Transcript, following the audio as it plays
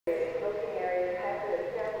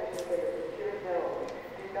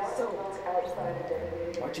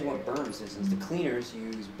But you want burn resistance. The cleaners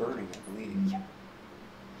use burning, I believe.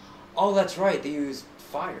 Oh, that's right. They use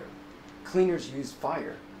fire. Cleaners use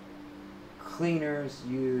fire. Cleaners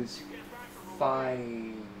use fire.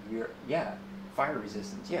 Yeah, fire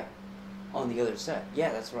resistance. Yeah, on the other set.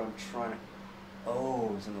 Yeah, that's what I'm trying to.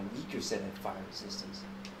 Oh, it's on the weaker set of fire resistance.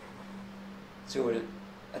 So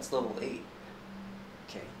that's level 8.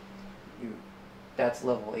 Okay, that's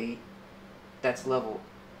level 8. That's level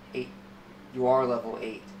 8. You are level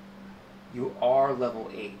 8. You are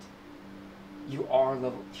level 8. You are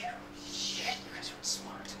level. Shit, you guys are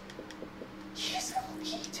smart. He is level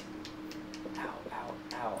 8. Ow, ow,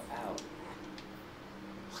 ow, ow.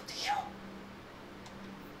 What the hell?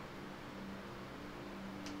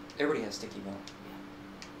 Everybody has sticky milk.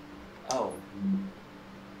 Oh.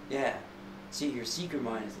 Yeah. See, your secret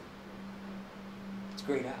mine is. It's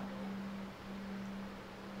grayed out.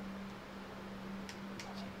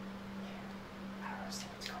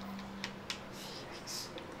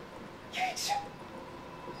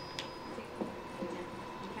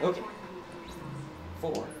 Okay.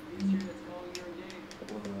 4. You,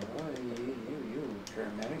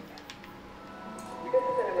 paramedic. This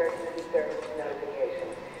is an emergency service notification.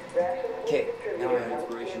 Okay, now I have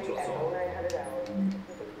inspiration to assault.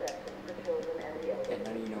 And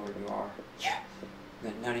none of you know where you are. Yeah.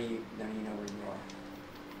 None of you know where you are.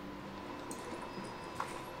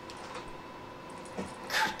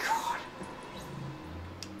 Good God.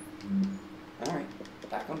 Alright,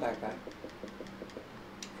 back on backpack.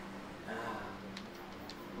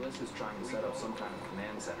 Bliss is trying to set up some kind of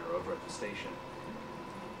command center over at the station.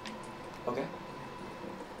 Okay.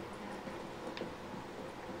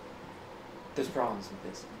 There's problems with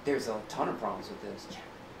this. There's a ton of problems with this.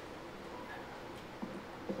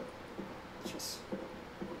 Yes.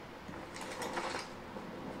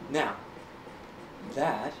 Now,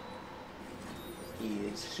 that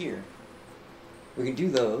is here. We can do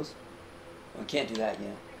those. We can't do that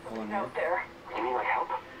yet. Hold on Out there. You need my help?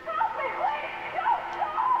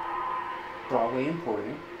 Broadway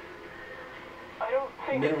imported. I don't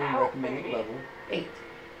think Minimum recommended level 8.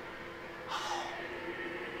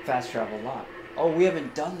 Fast travel lot. Oh, we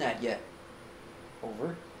haven't done that yet.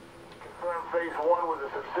 Over. Confirm phase 1 was a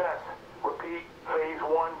success. Repeat, phase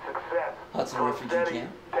 1 success. Hudson Refugee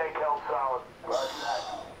Camp. Tank held solid. Roger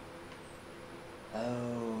that.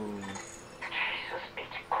 Oh. Jesus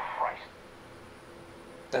H. Christ.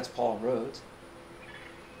 That's Paul Rhodes.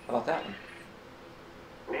 How about that one?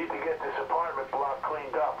 Need to get this apartment block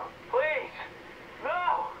cleaned up. Please!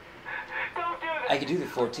 No! Don't do this! I could do the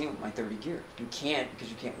 14 with my 30 gear. You can't because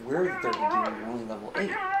you can't wear the 30 gear. You're only level 8.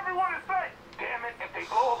 Hear everyone is safe! Damn it, if they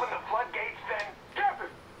blow open the floodgates, then... Captain!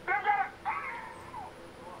 They've got it!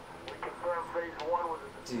 We confirm phase 1 was a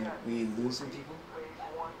success. Did we lose some people? Phase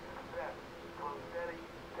 1 success. Slow steady,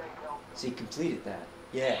 tank held. So you completed that.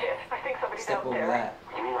 Yeah. Shit, I think somebody's Step out over there. that.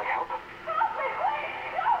 You need my help?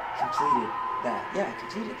 Completed that. Yeah, I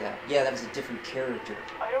completed that. Yeah, that was a different character.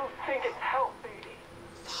 I don't think it's help, baby.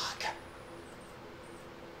 Fuck.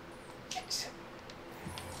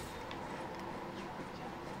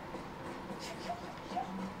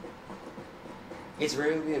 It's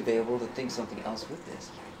rarely available to think something else with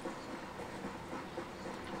this.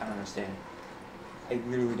 I don't understand. I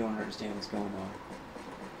literally don't understand what's going on.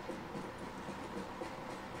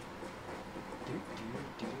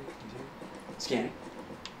 Scanning.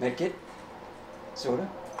 Medkit. Soda.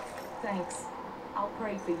 Thanks. I'll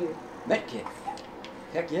pray for you. Medkit.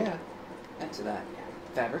 Heck yeah. Thanks for that.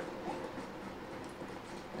 Fabric.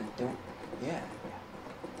 And don't. Yeah.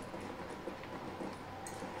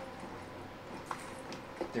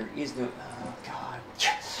 There is no. Oh God.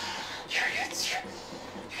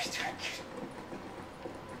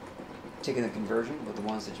 Taking the conversion with the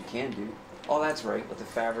ones that you can do. Oh, that's right. With the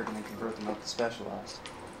fabric and then convert them up to specialized.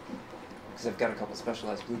 Because I've got a couple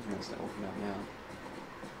specialized blueprints that open up now.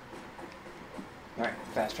 Alright,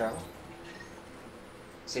 fast travel.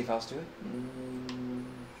 Safe house to it.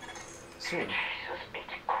 Sword. Jesus H.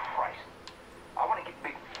 Christ. I want to give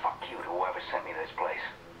big fuck you to whoever sent me this place.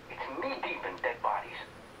 It's knee-deep in dead bodies,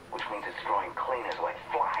 which means it's throwing cleaners like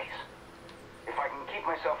flies. If I can keep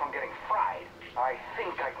myself from getting fried, I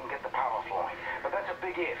think I can get the power flowing. But that's a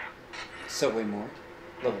big if. Subway Mort.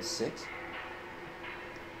 Level 6.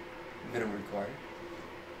 Minimum required.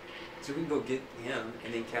 So we can go get him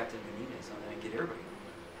and then Captain Benitez on that and get everybody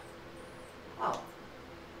on. Oh.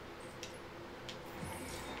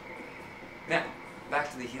 Now,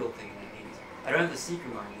 back to the heal thing in the 80s. I don't have the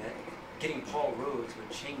secret mine yet. Getting Paul Rhodes would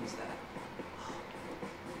change that.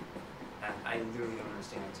 I literally don't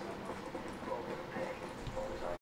understand what's going on.